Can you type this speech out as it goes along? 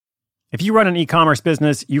If you run an e-commerce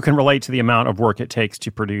business, you can relate to the amount of work it takes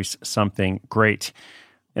to produce something great.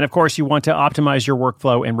 And of course, you want to optimize your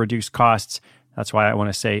workflow and reduce costs. That's why I want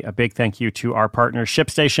to say a big thank you to our partner,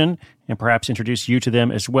 ShipStation, and perhaps introduce you to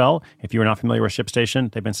them as well. If you're not familiar with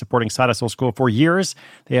ShipStation, they've been supporting Side Hustle School for years.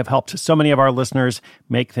 They have helped so many of our listeners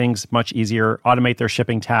make things much easier, automate their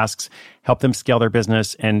shipping tasks, help them scale their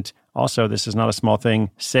business, and also, this is not a small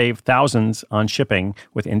thing, save thousands on shipping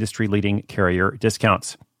with industry-leading carrier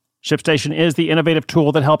discounts. ShipStation is the innovative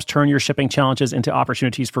tool that helps turn your shipping challenges into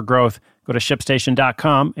opportunities for growth. Go to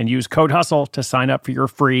ShipStation.com and use code HUSTLE to sign up for your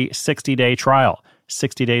free 60-day trial.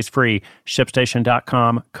 60 days free.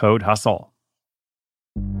 ShipStation.com, code HUSTLE.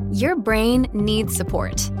 Your brain needs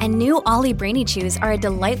support, and new Ollie Brainy Chews are a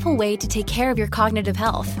delightful way to take care of your cognitive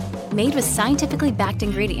health. Made with scientifically backed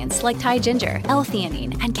ingredients like Thai ginger,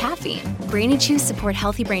 L-theanine, and caffeine, Brainy Chews support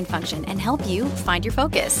healthy brain function and help you find your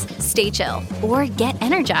focus, stay chill, or get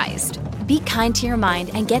energized. Be kind to your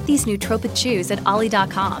mind and get these nootropic chews at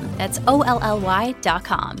ollie.com. That's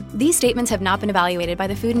OLLY.com. These statements have not been evaluated by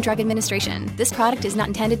the Food and Drug Administration. This product is not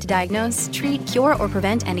intended to diagnose, treat, cure, or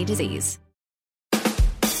prevent any disease.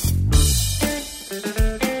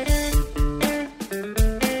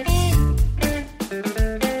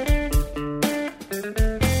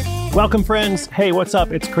 Welcome, friends. Hey, what's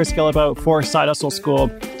up? It's Chris Guillebeau for Side Hustle School.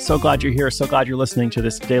 So glad you're here. So glad you're listening to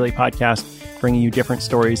this daily podcast, bringing you different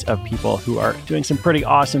stories of people who are doing some pretty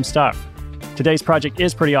awesome stuff. Today's project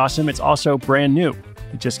is pretty awesome. It's also brand new.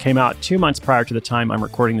 It just came out 2 months prior to the time I'm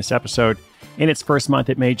recording this episode. In its first month,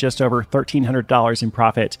 it made just over $1,300 in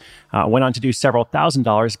profit. Went on to do several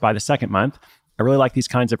 $1,000s by the second month. I really like these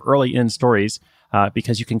kinds of early-in stories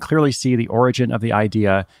because you can clearly see the origin of the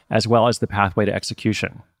idea as well as the pathway to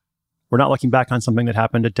execution. We're not looking back on something that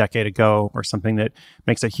happened a decade ago or something that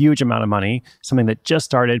makes a huge amount of money, something that just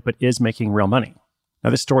started but is making real money. Now,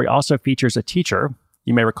 this story also features a teacher.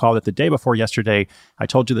 You may recall that the day before yesterday, I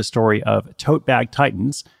told you the story of Tote Bag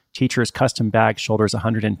Titans. Teacher's custom bag shoulders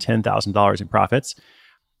 $110,000 in profits.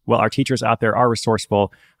 Well, our teachers out there are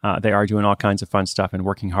resourceful. They are doing all kinds of fun stuff and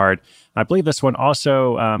working hard. I believe this one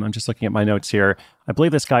also, I'm just looking at my notes here. I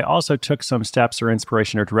believe this guy also took some steps or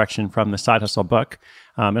inspiration or direction from the Side Hustle book.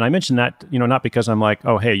 And I mentioned that, not because I'm like,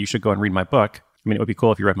 oh, hey, you should go and read my book. I mean, it would be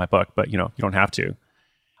cool if you read my book, but, you don't have to.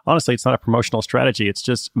 Honestly, it's not a promotional strategy. It's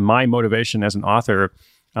just my motivation as an author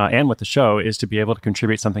and with the show is to be able to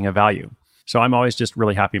contribute something of value. So I'm always just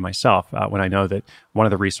really happy myself when I know that one of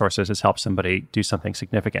the resources has helped somebody do something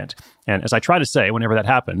significant. And as I try to say, whenever that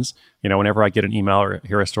happens, whenever I get an email or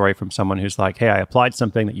hear a story from someone who's like, hey, I applied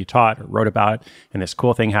something that you taught or wrote about and this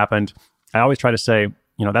cool thing happened, I always try to say,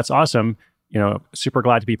 that's awesome. Super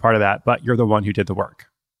glad to be part of that, but you're the one who did the work.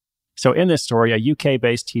 So in this story, a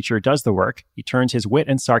UK-based teacher does the work. He turns his wit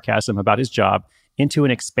and sarcasm about his job into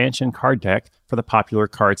an expansion card deck for the popular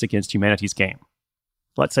Cards Against Humanities game.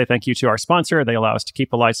 Let's say thank you to our sponsor. They allow us to keep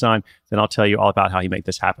the lights on. Then I'll tell you all about how he made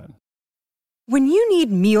this happen. When you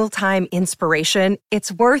need mealtime inspiration,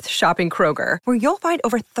 it's worth shopping Kroger, where you'll find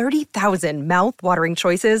over 30,000 mouth-watering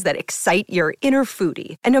choices that excite your inner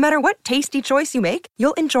foodie. And no matter what tasty choice you make,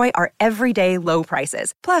 you'll enjoy our everyday low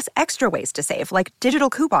prices, plus extra ways to save, like digital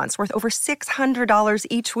coupons worth over $600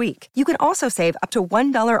 each week. You can also save up to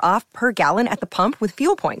 $1 off per gallon at the pump with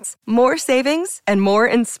fuel points. More savings and more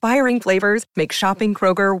inspiring flavors make shopping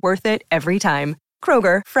Kroger worth it every time.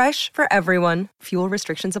 Kroger, fresh for everyone. Fuel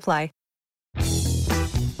restrictions apply.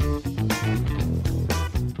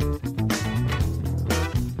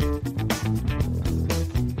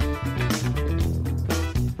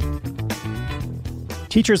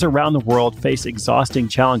 Teachers around the world face exhausting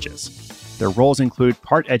challenges. Their roles include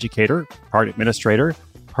part educator, part administrator,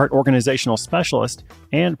 part organizational specialist,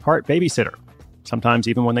 and part babysitter, sometimes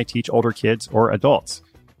even when they teach older kids or adults.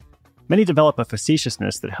 Many develop a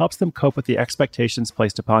facetiousness that helps them cope with the expectations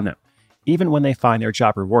placed upon them, even when they find their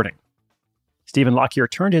job rewarding. Stephen Lockyer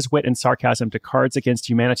turned his wit and sarcasm to Cards Against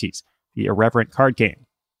Humanities, the irreverent card game.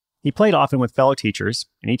 He played often with fellow teachers,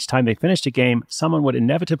 and each time they finished a game, someone would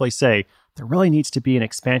inevitably say, there really needs to be an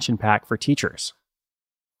expansion pack for teachers.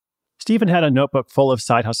 Stephen had a notebook full of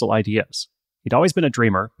side hustle ideas. He'd always been a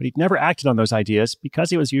dreamer, but he'd never acted on those ideas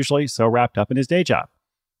because he was usually so wrapped up in his day job.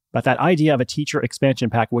 But that idea of a teacher expansion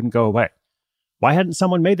pack wouldn't go away. Why hadn't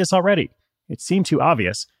someone made this already? It seemed too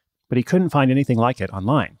obvious, but he couldn't find anything like it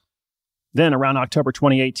online. Then, around October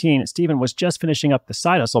 2018, Stephen was just finishing up the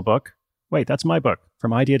Side Hustle book. Wait, that's my book,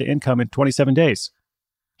 From Idea to Income in 27 Days.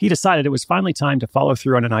 He decided it was finally time to follow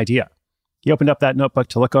through on an idea. He opened up that notebook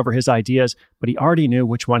to look over his ideas, but he already knew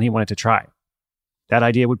which one he wanted to try. That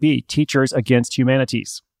idea would be Teachers Against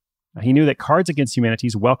Humanities. He knew that Cards Against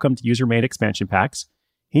Humanities welcomed user-made expansion packs.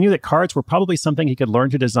 He knew that cards were probably something he could learn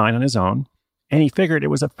to design on his own, and he figured it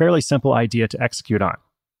was a fairly simple idea to execute on.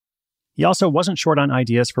 He also wasn't short on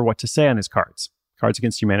ideas for what to say on his cards. Cards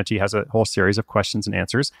Against Humanity has a whole series of questions and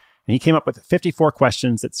answers, and he came up with 54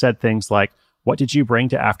 questions that said things like, "What did you bring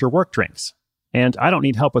to after-work drinks?" And "I don't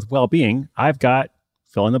need help with well-being, I've got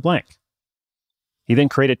fill in the blank." He then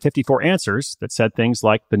created 54 answers that said things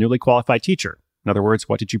like "the newly qualified teacher." In other words,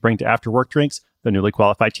 what did you bring to after-work drinks? The newly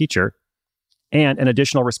qualified teacher. And an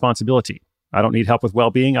additional responsibility. "I don't need help with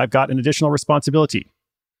well-being, I've got an additional responsibility."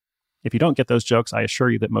 If you don't get those jokes, I assure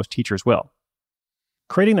you that most teachers will.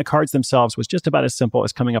 Creating the cards themselves was just about as simple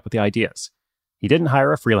as coming up with the ideas. He didn't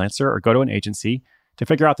hire a freelancer or go to an agency. To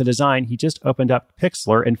figure out the design, he just opened up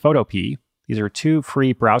Pixlr and Photopea. These are two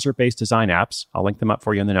free browser-based design apps. I'll link them up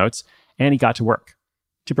for you in the notes. And he got to work.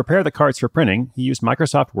 To prepare the cards for printing, he used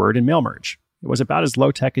Microsoft Word and MailMerge. It was about as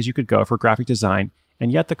low-tech as you could go for graphic design,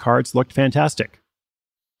 and yet the cards looked fantastic.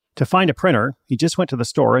 To find a printer, he just went to the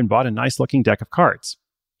store and bought a nice-looking deck of cards.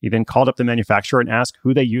 He then called up the manufacturer and asked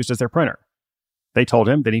who they used as their printer. They told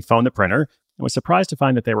him, then he phoned the printer and was surprised to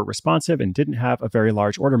find that they were responsive and didn't have a very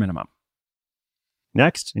large order minimum.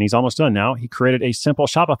 Next, and he's almost done now, he created a simple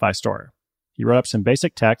Shopify store. He wrote up some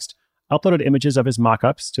basic text, uploaded images of his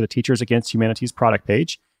mock-ups to the Teachers Against Humanity's product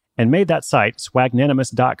page, and made that site,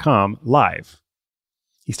 swagnanimous.com, live.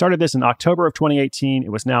 He started this in October of 2018.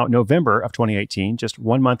 It was now November of 2018, just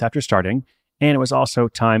 1 month after starting, and it was also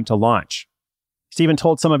time to launch. Stephen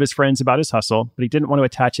told some of his friends about his hustle, but he didn't want to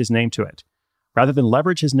attach his name to it. Rather than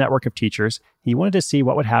leverage his network of teachers, he wanted to see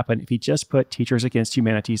what would happen if he just put Teachers Against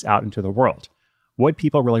Humanities out into the world. Would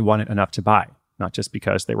people really want it enough to buy, not just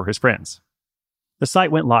because they were his friends? The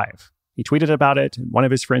site went live. He tweeted about it, and one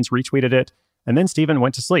of his friends retweeted it, and then Stephen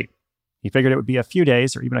went to sleep. He figured it would be a few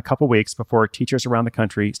days or even a couple weeks before teachers around the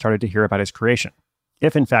country started to hear about his creation,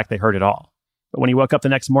 if in fact they heard it all. But when he woke up the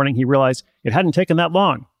next morning, he realized it hadn't taken that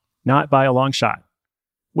long, not by a long shot.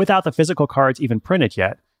 Without the physical cards even printed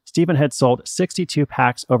yet, Stephen had sold 62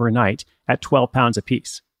 packs overnight at 12 pounds a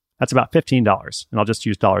piece. That's about $15, and I'll just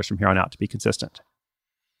use dollars from here on out to be consistent.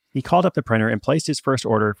 He called up the printer and placed his first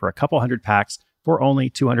order for a couple hundred packs for only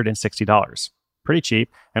 $260. Pretty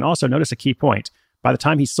cheap, and also notice a key point. By the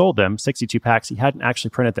time he sold them, 62 packs, he hadn't actually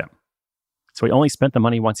printed them. So he only spent the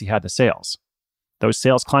money once he had the sales. Those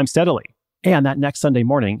sales climbed steadily, and that next Sunday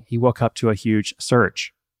morning, he woke up to a huge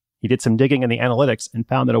surge. He did some digging in the analytics and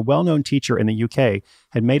found that a well-known teacher in the UK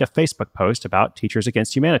had made a Facebook post about Teachers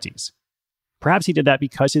Against Humanities. Perhaps he did that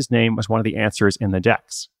because his name was one of the answers in the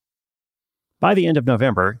decks. By the end of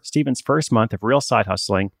November, Stephen's first month of real side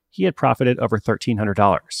hustling, he had profited over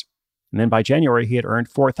 $1,300. And then by January, he had earned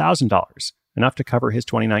 $4,000, enough to cover his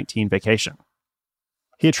 2019 vacation.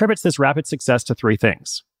 He attributes this rapid success to three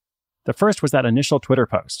things. The first was that initial Twitter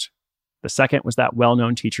post. The second was that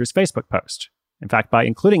well-known teacher's Facebook post. In fact, by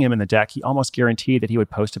including him in the deck, he almost guaranteed that he would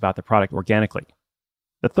post about the product organically.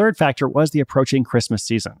 The third factor was the approaching Christmas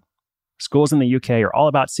season. Schools in the UK are all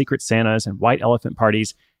about Secret Santas and white elephant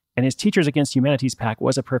parties, and his Teachers Against Humanities pack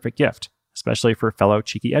was a perfect gift, especially for fellow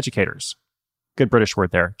cheeky educators. Good British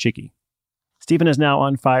word there, cheeky. Stephen is now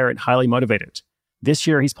on fire and highly motivated. This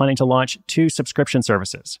year, he's planning to launch 2 subscription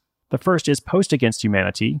services. The first is Post Against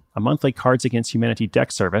Humanity, a monthly Cards Against Humanity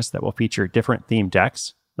deck service that will feature different themed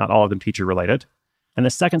decks, not all of them teacher-related. And the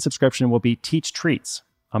second subscription will be Teach Treats,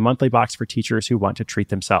 a monthly box for teachers who want to treat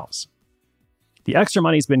themselves. The extra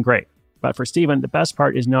money's been great, but for Stephen, the best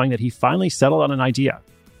part is knowing that he finally settled on an idea,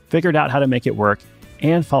 figured out how to make it work,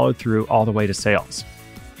 and followed through all the way to sales.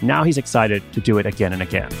 Now he's excited to do it again and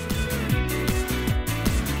again.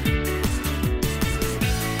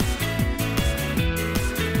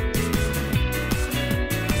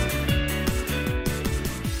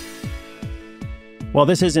 Well,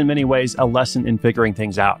 this is in many ways a lesson in figuring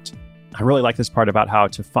things out. I really like this part about how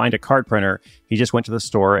to find a card printer, he just went to the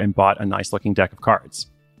store and bought a nice looking deck of cards.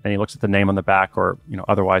 And he looks at the name on the back or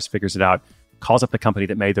otherwise figures it out, calls up the company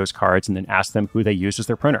that made those cards and then asks them who they used as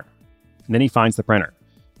their printer. And then he finds the printer.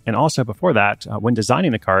 And also before that, when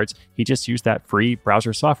designing the cards, he just used that free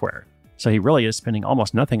browser software. So he really is spending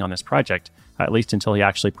almost nothing on this project, at least until he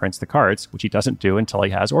actually prints the cards, which he doesn't do until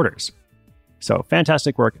he has orders. So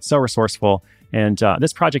fantastic work, so resourceful. And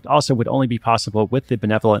this project also would only be possible with the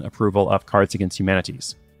benevolent approval of Cards Against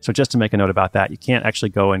Humanities. So just to make a note about that, you can't actually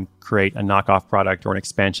go and create a knockoff product or an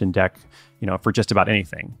expansion deck, for just about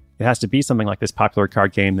anything. It has to be something like this popular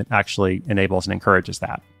card game that actually enables and encourages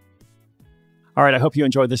that. All right, I hope you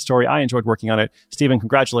enjoyed this story. I enjoyed working on it. Stephen,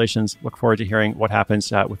 congratulations. Look forward to hearing what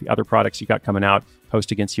happens with the other products you got coming out,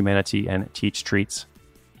 Post Against Humanity and Teach Treats.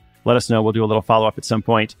 Let us know. We'll do a little follow-up at some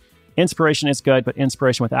point. Inspiration is good, but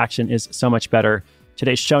inspiration with action is so much better.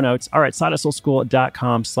 Today's show notes are at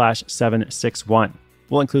sidehustleschool.com/761.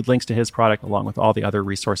 We'll include links to his product along with all the other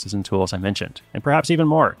resources and tools I mentioned, and perhaps even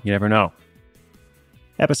more. You never know.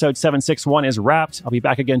 Episode 761 is wrapped. I'll be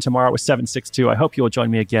back again tomorrow with 762. I hope you will join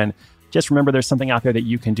me again. Just remember there's something out there that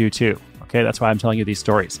you can do too. Okay, that's why I'm telling you these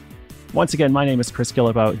stories. Once again, my name is Chris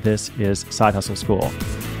Guillebeau. This is Side Hustle School.